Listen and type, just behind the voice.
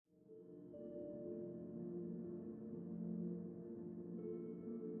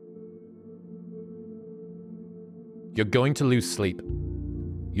You're going to lose sleep.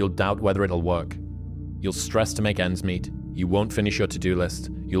 You'll doubt whether it'll work. You'll stress to make ends meet. You won't finish your to-do list.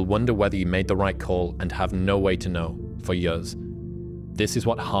 You'll wonder whether you made the right call and have no way to know for years. This is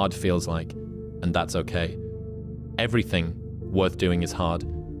what hard feels like, and that's okay. Everything worth doing is hard,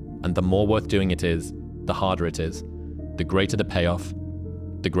 and the more worth doing it is, the harder it is. The greater the payoff,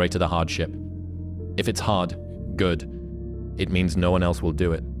 the greater the hardship. If it's hard, good. It means no one else will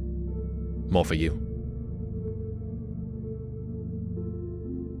do it. More for you.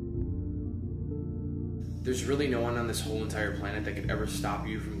 There's really no one on this whole entire planet that could ever stop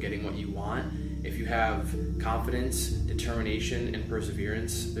you from getting what you want. If you have confidence, determination, and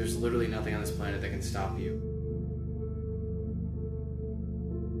perseverance, there's literally nothing on this planet that can stop you.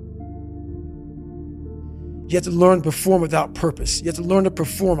 You have to learn to perform without purpose. You have to learn to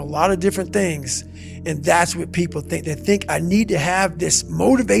perform a lot of different things. And that's what people think. They think I need to have this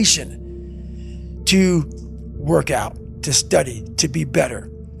motivation to work out, to study, to be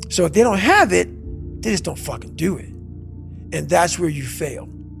better. So if they don't have it, they just don't fucking do it. And that's where you fail.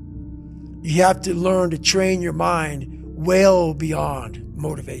 You have to learn to train your mind well beyond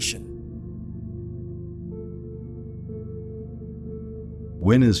motivation.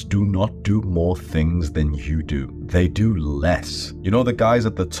 Winners do not do more things than you do. They do less. You know, the guys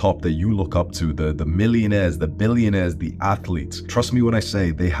at the top that you look up to, the millionaires, the billionaires, the athletes, trust me when I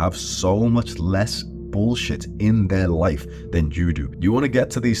say they have so much less bullshit in their life than you do. You want to get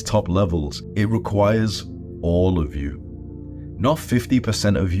to these top levels, it requires all of you. Not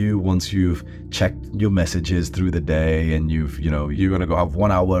 50% of you once you've checked your messages through the day and you're gonna go have 1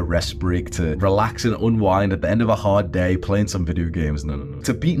 hour rest break to relax and unwind at the end of a hard day playing some video games. No.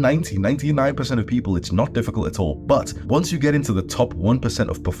 To beat 99% of people, it's not difficult at all. But once you get into the top 1%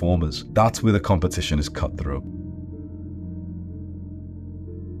 of performers, that's where the competition is cutthroat.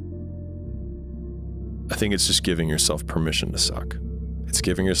 I think it's just giving yourself permission to suck. It's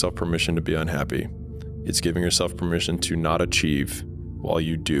giving yourself permission to be unhappy. It's giving yourself permission to not achieve while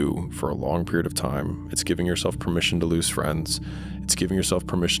you do for a long period of time. It's giving yourself permission to lose friends. It's giving yourself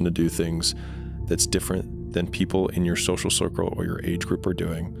permission to do things that's different than people in your social circle or your age group are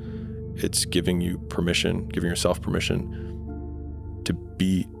doing. It's giving you permission, giving yourself permission to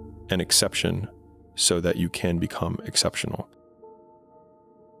be an exception so that you can become exceptional.